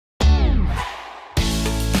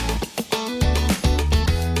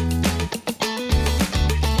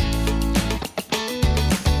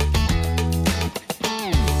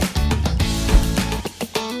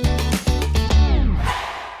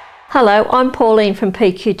Hello, I'm Pauline from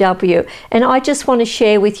PQW, and I just want to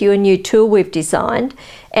share with you a new tool we've designed.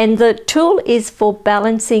 And the tool is for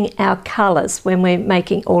balancing our colours when we're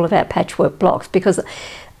making all of our patchwork blocks, because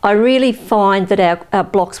I really find that our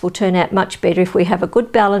blocks will turn out much better if we have a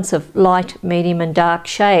good balance of light, medium and dark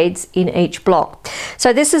shades in each block.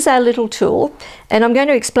 So this is our little tool, and I'm going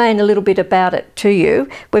to explain a little bit about it to you.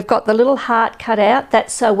 We've got the little heart cut out,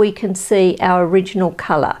 that's so we can see our original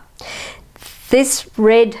colour. This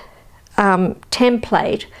red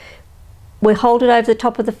template, we hold it over the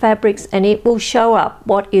top of the fabrics and it will show up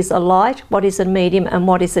what is a light, what is a medium and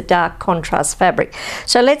what is a dark contrast fabric.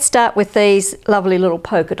 So let's start with these lovely little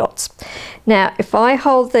polka dots. Now if I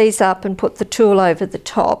hold these up and put the tool over the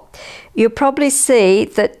top, you'll probably see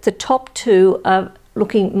that the top two are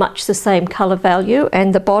looking much the same colour value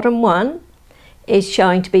and the bottom one is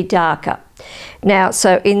showing to be darker. Now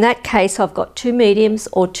so in that case I've got two mediums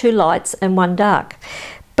or two lights and one dark.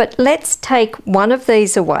 But let's take one of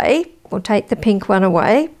these away. We'll take the pink one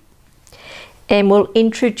away and we'll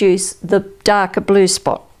introduce the darker blue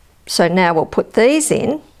spot. So now we'll put these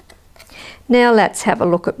in. Now let's have a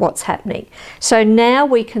look at what's happening. So now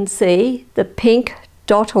we can see the pink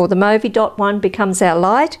dot or the mauvey dot one becomes our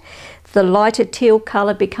light, the lighter teal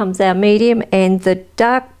colour becomes our medium and the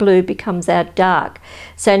dark blue becomes our dark.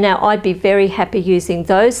 So now I'd be very happy using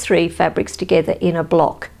those three fabrics together in a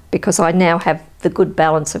block, because I now have the good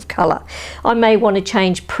balance of colour. I may want to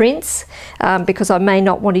change prints because I may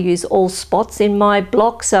not want to use all spots in my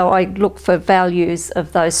block, so I look for values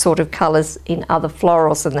of those sort of colours in other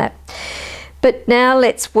florals and that. But now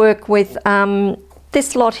let's work with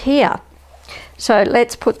this lot here. So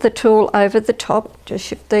let's put the tool over the top, just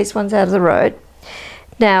shift these ones out of the road.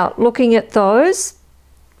 Now looking at those,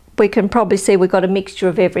 we can probably see we've got a mixture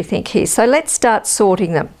of everything here. So let's start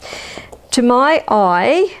sorting them. To my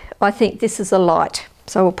eye, I think this is a light.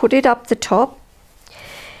 So we'll put it up the top,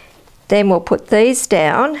 then we'll put these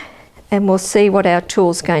down and we'll see what our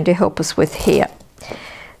tool's going to help us with here.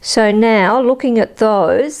 So now looking at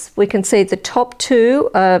those, we can see the top two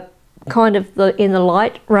are kind of in the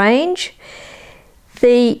light range.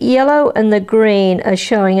 The yellow and the green are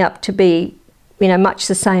showing up to be, you know, much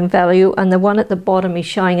the same value, and the one at the bottom is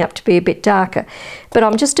showing up to be a bit darker. But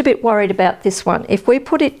I'm just a bit worried about this one. If we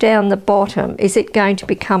put it down the bottom, is it going to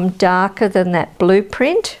become darker than that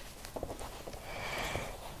blueprint?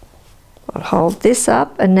 I'll hold this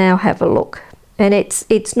up and now have a look. And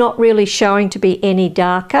it's not really showing to be any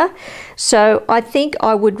darker. So I think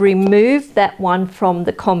I would remove that one from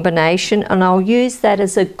the combination and I'll use that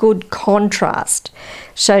as a good contrast.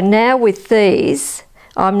 So now with these,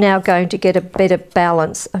 I'm now going to get a better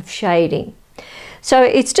balance of shading. So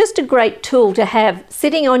it's just a great tool to have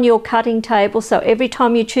sitting on your cutting table, so every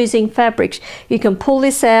time you're choosing fabrics you can pull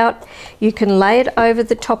this out, you can lay it over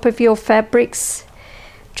the top of your fabrics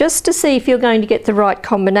just to see if you're going to get the right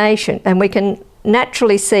combination. And we can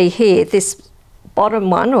naturally see here this bottom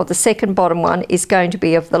one, or the second bottom one, is going to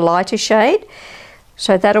be of the lighter shade,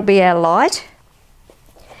 so that'll be our light,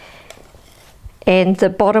 and the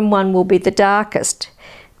bottom one will be the darkest.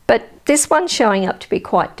 But this one's showing up to be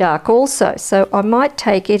quite dark also, so I might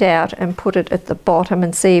take it out and put it at the bottom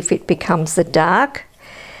and see if it becomes the dark.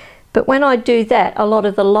 But when I do that, a lot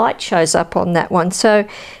of the light shows up on that one, so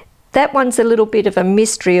that one's a little bit of a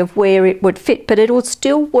mystery of where it would fit, but it will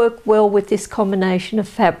still work well with this combination of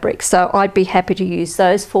fabrics. So I'd be happy to use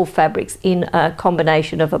those four fabrics in a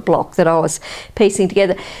combination of a block that I was piecing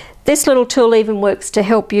together. This little tool even works to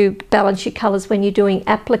help you balance your colours when you're doing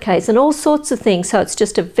appliques and all sorts of things, so it's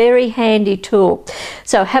just a very handy tool.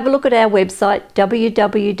 So have a look at our website,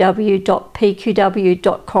 www.pqw.com.au,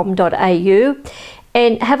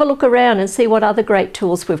 and have a look around and see what other great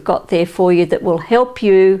tools we've got there for you that will help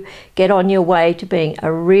you get on your way to being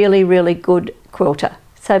a really, really good quilter.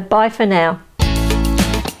 So bye for now.